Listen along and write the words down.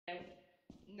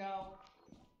No.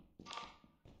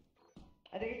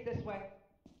 I think it's this way.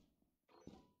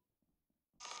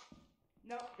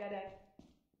 Nope, dead end.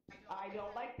 I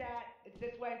don't like that. It's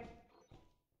this way.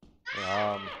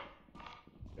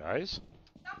 Guys?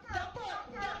 Thumper!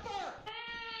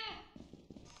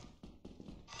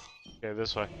 Okay,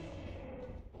 this way.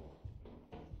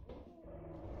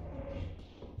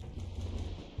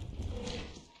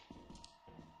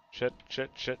 Shit.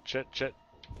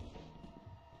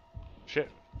 Shit.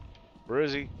 Where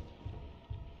is he?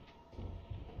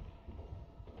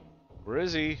 Where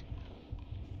is he?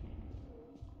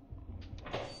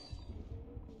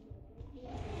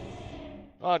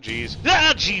 Oh, jeez.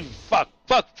 Ah, gee, fuck.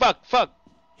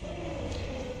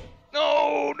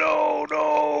 No!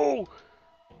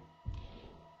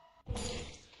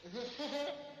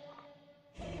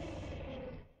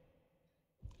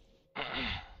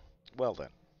 Well then.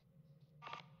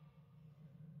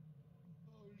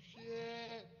 Oh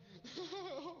shit!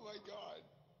 Oh my god.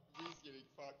 He's getting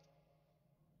fucked.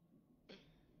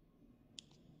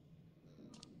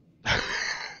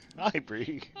 Hi,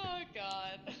 Bree. Oh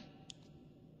god.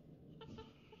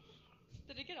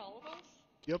 Did it get all of us?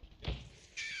 Yep.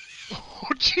 Oh,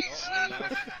 jeez.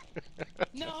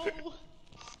 No!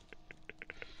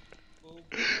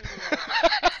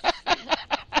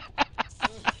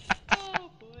 Oh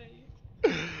boy.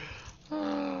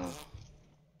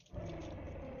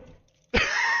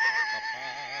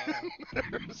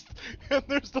 And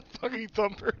there's the fucking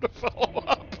thumper to follow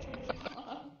up.